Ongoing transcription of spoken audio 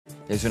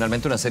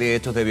Adicionalmente, una serie de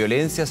hechos de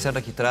violencia se han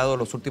registrado en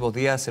los últimos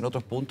días en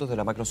otros puntos de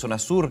la macrozona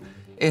sur.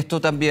 Esto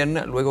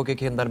también luego que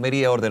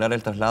Gendarmería ordenara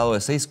el traslado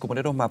de 6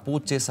 comuneros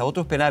mapuches a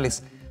otros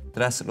penales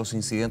tras los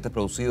incidentes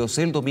producidos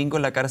el domingo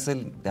en la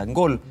cárcel de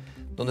Angol,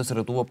 donde se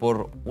retuvo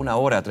por 1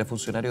 hora a 3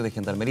 funcionarios de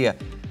Gendarmería.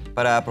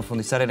 Para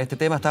profundizar en este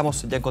tema,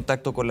 estamos ya en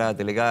contacto con la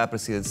delegada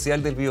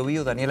presidencial del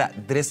Biobío, Daniela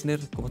Dresdner.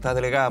 ¿Cómo está,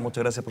 delegada?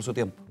 Muchas gracias por su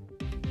tiempo.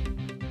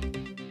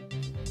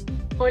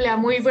 Hola,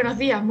 muy buenos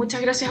días.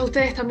 Muchas gracias a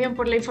ustedes también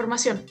por la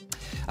información.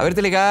 A ver,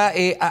 delegada,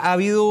 ¿ha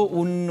habido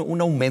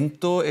un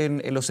aumento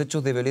en los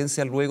hechos de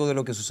violencia luego de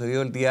lo que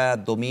sucedió el día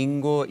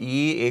domingo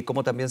y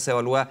cómo también se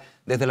evalúa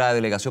desde la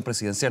delegación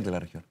presidencial de la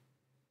región?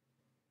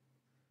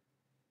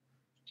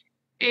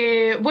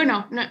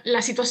 Bueno,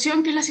 la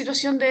situación que es la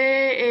situación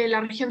de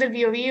la región del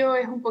Biobío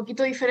es un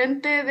poquito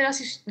diferente de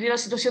la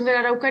situación de la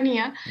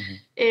Araucanía,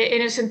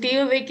 en el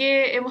sentido de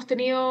que hemos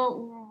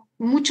tenido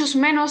muchos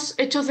menos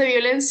hechos de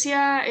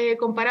violencia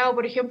comparado,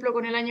 por ejemplo,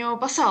 con el año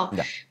pasado.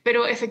 Ya.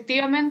 Pero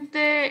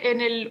efectivamente, en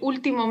el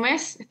último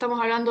mes,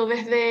 estamos hablando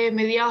desde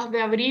mediados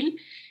de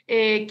abril,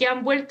 que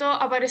han vuelto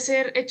a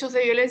aparecer hechos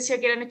de violencia,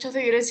 que eran hechos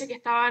de violencia que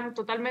estaban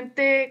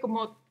totalmente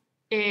como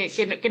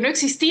que no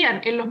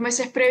existían en los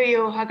meses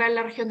previos acá en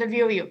la región del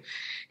Biobío.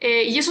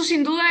 Y eso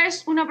sin duda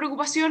es una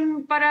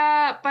preocupación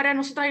para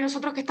nosotras y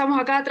nosotros que estamos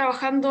acá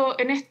trabajando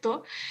en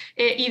esto.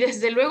 Y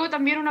desde luego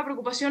también una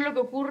preocupación lo que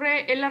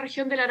ocurre en la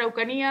región de la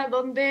Araucanía,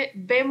 donde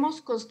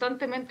vemos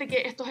constantemente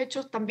que estos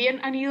hechos también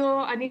han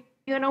ido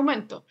en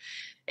aumento.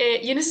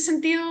 Y en ese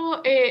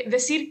sentido,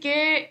 decir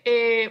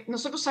que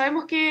nosotros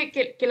sabemos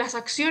que las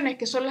acciones,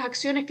 que son las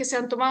acciones que se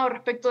han tomado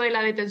respecto de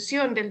la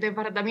detención, del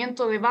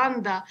desbaratamiento de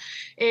banda,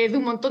 de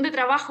un montón de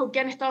trabajo que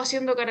han estado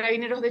haciendo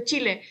Carabineros de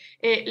Chile,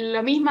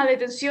 la misma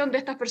detención de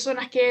estas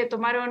personas que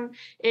tomaron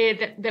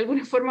de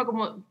alguna forma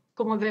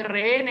como de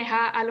rehenes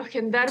a los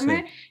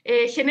gendarmes,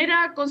 Sí.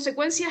 genera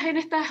consecuencias en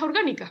estas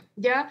orgánicas,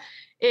 ¿ya?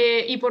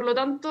 Y por lo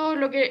tanto,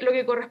 lo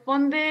que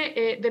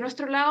corresponde de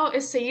nuestro lado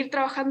es seguir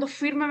trabajando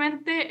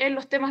firmemente en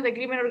los temas de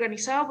crimen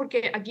organizado,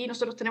 porque aquí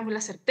nosotros tenemos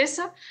la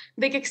certeza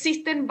de que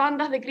existen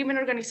bandas de crimen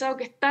organizado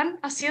que están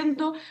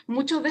haciendo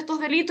muchos de estos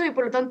delitos y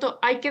por lo tanto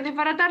hay que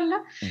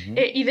desbaratarlas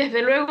y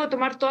desde luego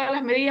tomar todas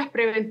las medidas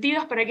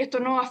preventivas para que esto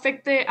no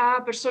afecte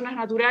a personas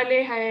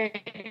naturales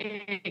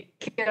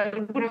que de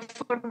alguna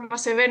forma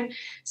se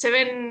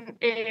ven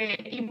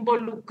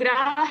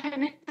involucradas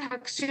en estas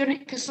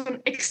acciones que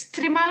son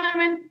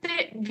extremadamente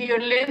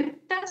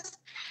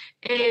violentas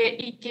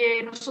y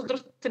que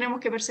nosotros tenemos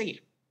que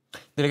perseguir.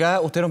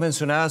 Delegada, usted nos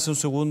mencionaba hace un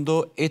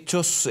segundo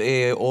hechos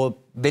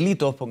o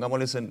delitos,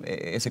 pongámosles en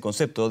ese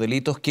concepto,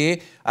 delitos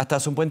que hasta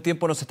hace un buen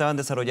tiempo no se estaban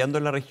desarrollando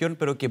en la región,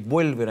 pero que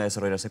vuelven a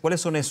desarrollarse.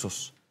 ¿Cuáles son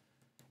esos?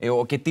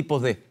 ¿O qué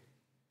tipos de?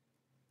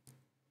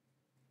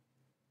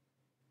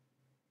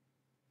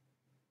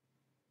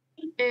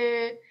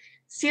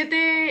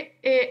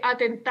 7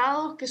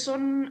 atentados que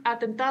son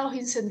atentados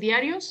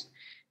incendiarios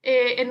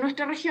en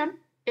nuestra región,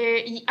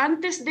 y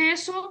antes de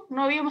eso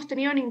no habíamos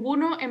tenido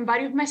ninguno en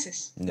varios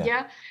meses, Ya.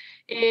 ¿ya?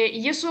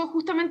 Y eso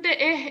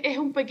justamente es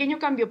un pequeño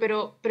cambio,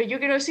 pero yo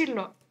quiero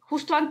decirlo,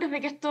 justo antes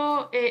de que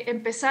esto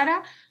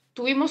empezara,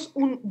 tuvimos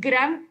un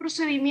gran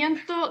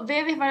procedimiento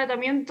de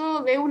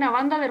desbaratamiento de una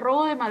banda de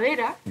robo de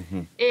madera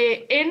Ujú.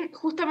 en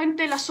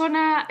justamente la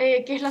zona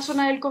que es la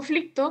zona del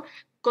conflicto.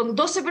 Con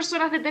 12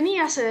 personas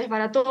detenidas se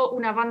desbarató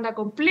una banda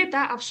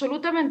completa,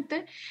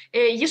 absolutamente,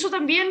 y eso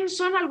también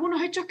son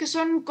algunos hechos que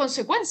son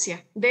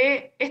consecuencias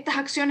de estas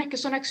acciones, que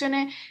son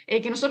acciones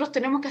que nosotros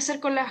tenemos que hacer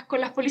con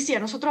las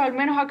policías. Nosotros, al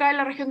menos acá en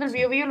la región del Sí.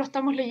 Biobío, lo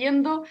estamos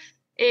leyendo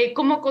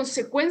como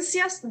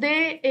consecuencias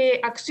de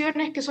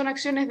acciones que son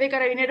acciones de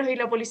Carabineros y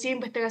la Policía de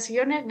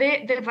Investigaciones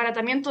de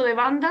desbaratamiento de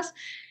bandas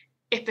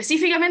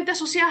específicamente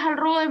asociadas al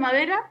robo de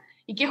madera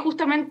y que es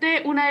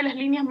justamente una de las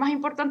líneas más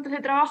importantes de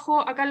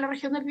trabajo acá en la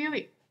región del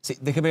Biobío. Sí,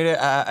 déjeme ir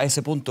a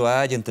ese punto,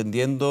 y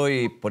entendiendo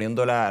y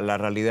poniendo la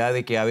realidad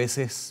de que a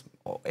veces,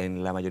 o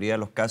en la mayoría de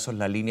los casos,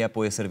 la línea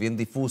puede ser bien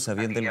difusa,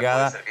 bien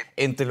delgada,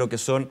 entre lo que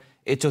son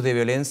hechos de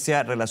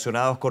violencia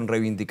relacionados con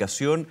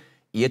reivindicación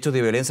y hechos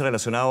de violencia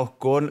relacionados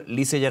con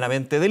lisa y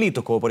llanamente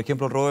delitos, como por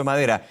ejemplo el robo de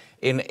madera.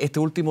 En este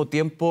último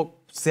tiempo,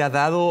 ¿se ha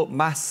dado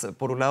más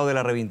por un lado de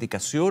la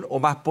reivindicación o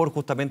más por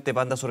justamente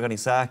bandas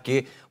organizadas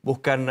que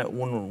buscan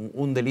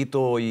un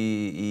delito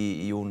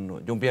y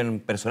un bien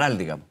personal,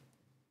 digamos?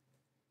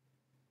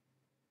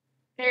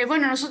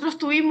 Bueno, nosotros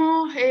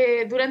tuvimos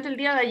durante el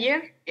día de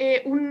ayer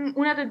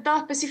un atentado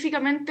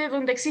específicamente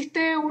donde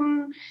existe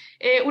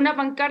una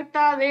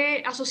pancarta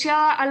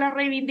asociada a la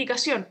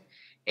reivindicación.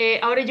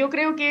 Ahora, yo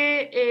creo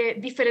que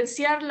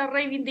diferenciar la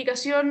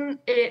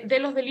reivindicación de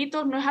los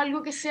delitos no es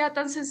algo que sea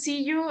tan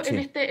sencillo Sí,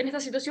 en esta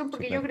situación, sí,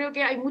 porque yo claro. creo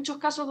que hay muchos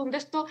casos donde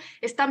esto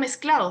está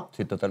mezclado.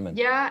 Sí,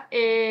 totalmente. ¿Ya?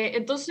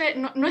 Entonces,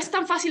 no es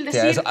tan fácil Sí,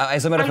 decir a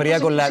eso me algo refería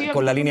es con la línea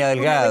exclusivamente una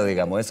delgada, reivindicación.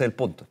 digamos, ese es el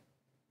punto.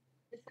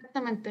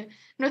 Exactamente.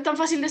 No es tan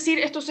fácil decir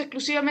esto es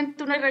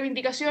exclusivamente una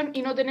reivindicación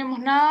y no tenemos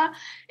nada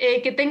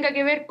que tenga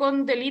que ver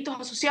con delitos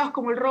asociados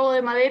como el robo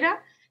de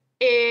madera,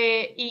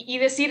 y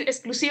decir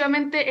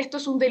exclusivamente esto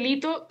es un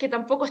delito que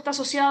tampoco está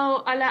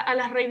asociado a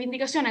las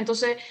reivindicaciones.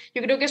 Entonces,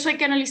 yo creo que eso hay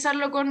que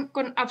analizarlo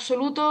con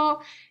absoluto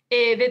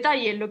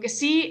detalle. Lo que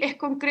sí es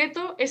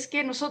concreto es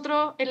que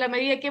nosotros, en la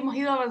medida que hemos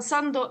ido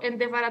avanzando en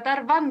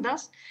desbaratar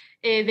bandas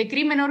de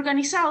crimen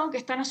organizado que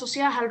están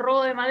asociadas al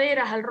robo de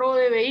maderas, al robo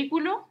de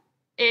vehículos,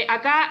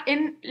 acá,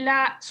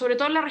 sobre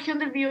todo en la región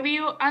del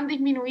Biobío, han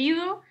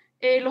disminuido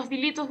los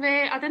delitos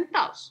de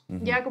atentados,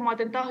 ya como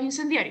atentados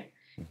incendiarios.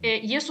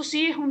 Y eso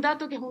sí es un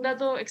dato que es un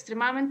dato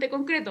extremadamente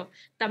concreto.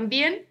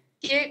 También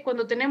que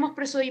cuando tenemos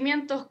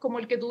procedimientos como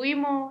el que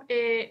tuvimos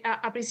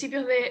a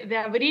principios de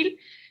abril,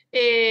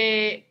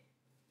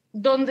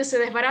 donde se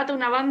desbarata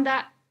una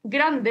banda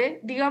grande,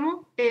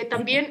 digamos,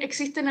 también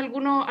existen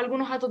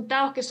algunos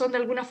atentados que son de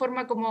alguna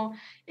forma como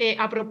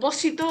a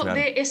propósito Claro.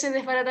 de ese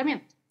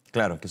desbaratamiento.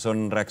 Claro, que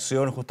son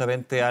reacción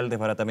justamente al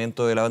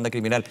desbaratamiento de la banda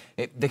criminal.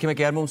 Déjeme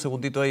quedarme un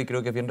segundito ahí,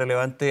 creo que es bien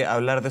relevante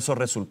hablar de esos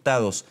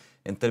resultados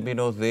en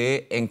términos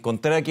de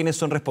encontrar a quienes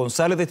son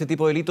responsables de este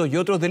tipo de delitos y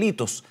otros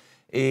delitos.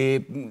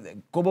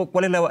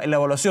 ¿Cuál es la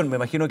evaluación? Me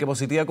imagino que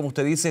positiva, como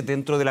usted dice,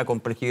 dentro de la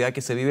complejidad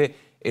que se vive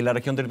en la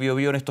región del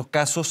Biobío en estos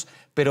casos,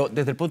 pero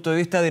desde el punto de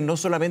vista de no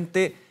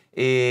solamente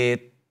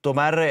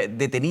tomar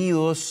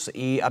detenidos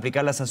y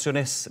aplicar las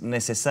sanciones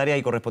necesarias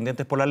y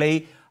correspondientes por la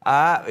ley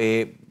a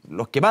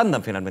los que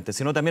mandan finalmente,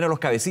 sino también a los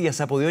cabecillas.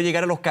 ¿Se ha podido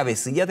llegar a los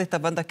cabecillas de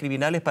estas bandas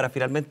criminales para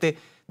finalmente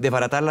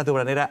desbaratarlas de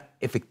una manera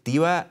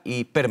efectiva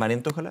y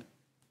permanente, ojalá?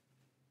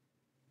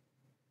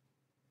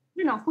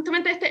 Bueno,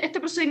 justamente este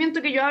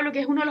procedimiento que yo hablo, que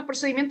es uno de los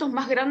procedimientos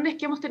más grandes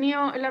que hemos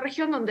tenido en la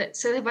región, donde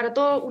se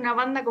desbarató una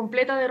banda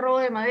completa de robo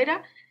de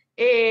madera,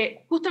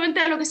 justamente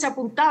a lo que se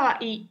apuntaba,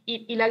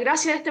 y la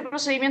gracia de este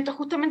procedimiento es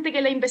justamente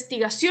que la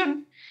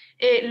investigación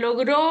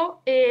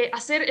logró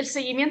hacer el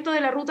seguimiento de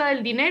la ruta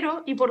del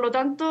dinero y por lo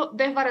tanto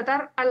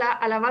desbaratar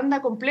a la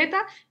banda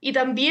completa y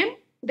también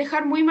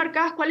dejar muy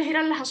marcadas cuáles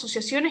eran las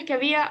asociaciones que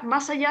había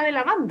más allá de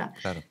la banda.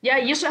 Claro.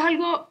 ¿Ya? Y eso es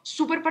algo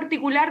súper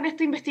particular de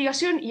esta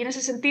investigación y en ese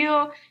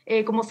sentido,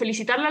 como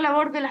felicitar la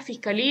labor de la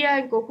Fiscalía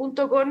en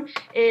conjunto con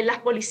las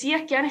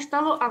policías que han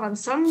estado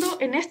avanzando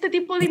en este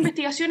tipo de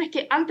investigaciones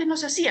que antes no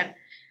se hacían.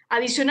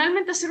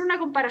 Adicionalmente, hacer una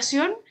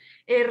comparación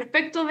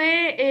respecto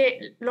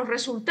de los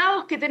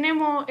resultados que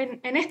tenemos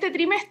en este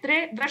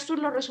trimestre versus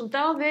los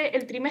resultados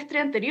del trimestre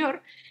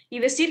anterior y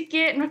decir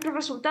que nuestros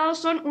resultados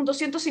son un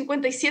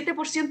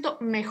 257%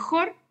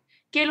 mejor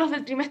que los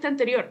del trimestre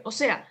anterior. O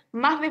sea,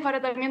 más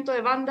desbaratamiento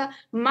de banda,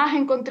 más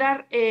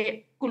encontrar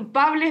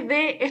culpables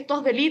de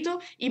estos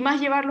delitos y más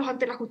llevarlos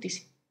ante la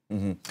justicia.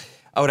 Uh-huh.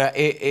 Ahora,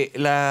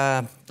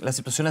 la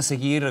situación a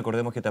seguir,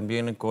 recordemos que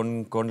también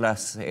con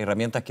las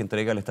herramientas que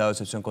entrega el Estado de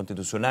Excepción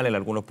constitucional en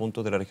algunos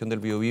puntos de la región del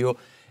Biobío,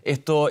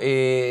 esto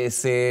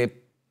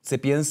se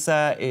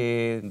piensa,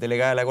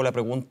 delegada, le hago la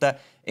pregunta,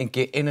 en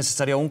que es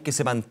necesario aún que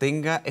se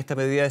mantenga esta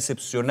medida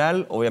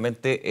excepcional.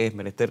 Obviamente es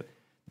menester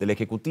del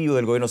Ejecutivo,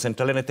 del Gobierno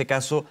Central en este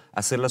caso,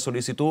 hacer la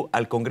solicitud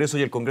al Congreso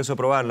y el Congreso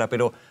aprobarla,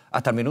 pero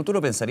hasta el minuto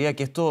uno pensaría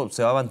que esto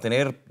se va a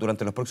mantener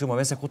durante los próximos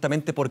meses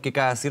justamente porque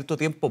cada cierto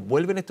tiempo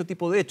vuelven este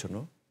tipo de hechos,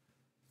 ¿no?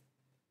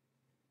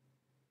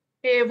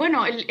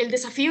 Bueno, el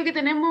desafío que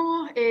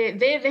tenemos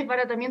de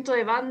desbaratamiento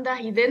de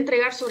bandas y de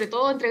entregar, sobre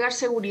todo, entregar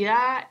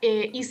seguridad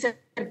y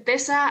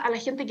certeza a la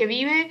gente que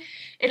vive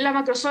en la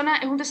macrozona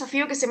es un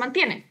desafío que se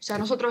mantiene. O sea,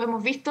 nosotros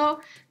hemos visto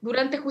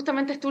durante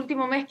justamente este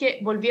último mes que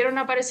volvieron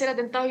a aparecer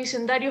atentados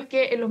incendiarios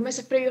que en los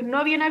meses previos no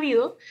habían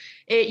habido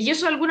y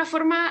eso de alguna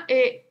forma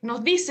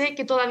nos dice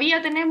que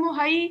todavía tenemos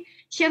ahí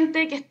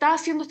gente que está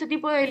haciendo este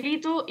tipo de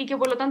delito y que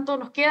por lo tanto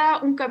nos queda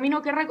un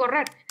camino que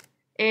recorrer.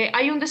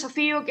 Hay un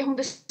desafío que es un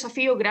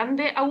desafío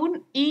grande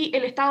aún y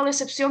el estado de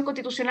excepción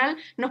constitucional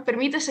nos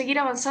permite seguir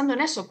avanzando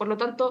en eso. Por lo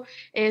tanto,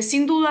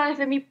 sin duda,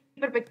 desde mi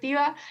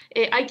perspectiva,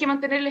 hay que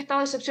mantener el estado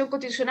de excepción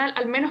constitucional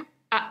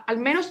al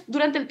menos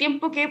durante el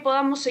tiempo que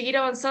podamos seguir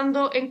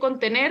avanzando en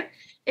contener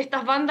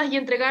estas bandas y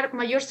entregar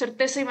mayor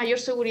certeza y mayor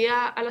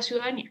seguridad a la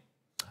ciudadanía.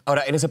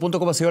 Ahora, en ese punto,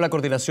 ¿cómo ha sido la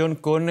coordinación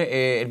con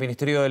el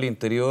Ministerio del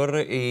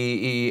Interior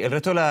y el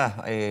resto de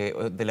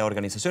las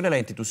organizaciones, las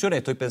instituciones?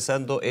 Estoy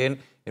pensando en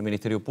el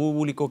Ministerio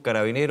Público,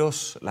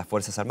 Carabineros, las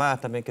Fuerzas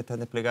Armadas también que están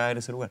desplegadas en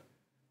ese lugar.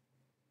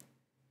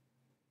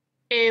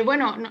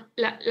 Bueno, no,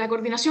 la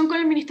coordinación con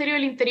el Ministerio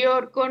del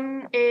Interior,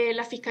 con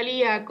la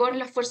Fiscalía, con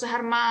las Fuerzas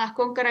Armadas,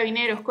 con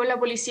Carabineros, con la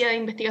Policía de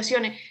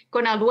Investigaciones,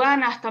 con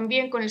aduanas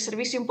también, con el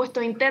Servicio de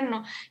Impuestos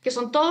Internos, que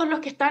son todos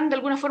los que están de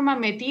alguna forma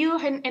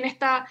metidos en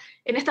esta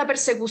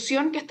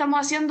persecución que estamos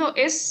haciendo,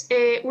 es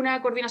una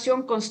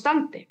coordinación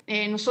constante.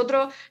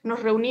 Nosotros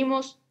nos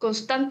reunimos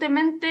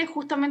constantemente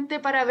justamente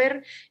para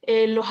ver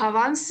los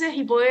avances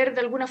y poder de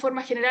alguna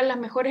forma generar las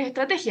mejores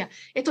estrategias.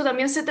 Esto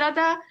también se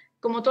trata,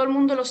 como todo el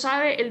mundo lo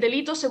sabe, el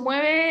delito se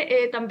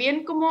mueve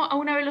también como a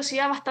una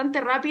velocidad bastante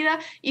rápida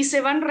y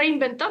se van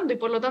reinventando y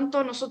por lo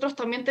tanto nosotros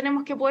también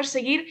tenemos que poder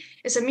seguir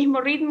ese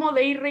mismo ritmo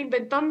de ir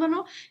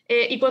reinventándonos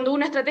y cuando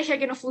una estrategia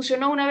que nos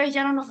funcionó una vez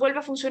ya no nos vuelve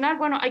a funcionar,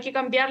 bueno, hay que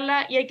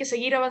cambiarla y hay que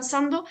seguir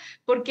avanzando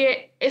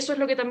porque eso es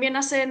lo que también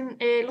hacen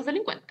los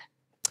delincuentes.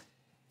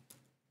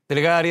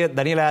 Delegada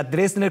Daniela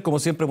Dresdner, como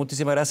siempre,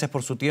 muchísimas gracias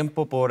por su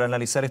tiempo, por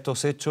analizar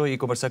estos hechos y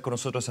conversar con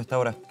nosotros hasta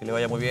ahora. Que le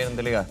vaya muy bien,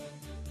 delegada.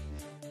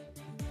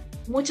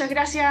 Muchas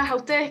gracias a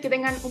ustedes, que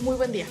tengan un muy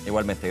buen día.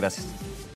 Igualmente, gracias.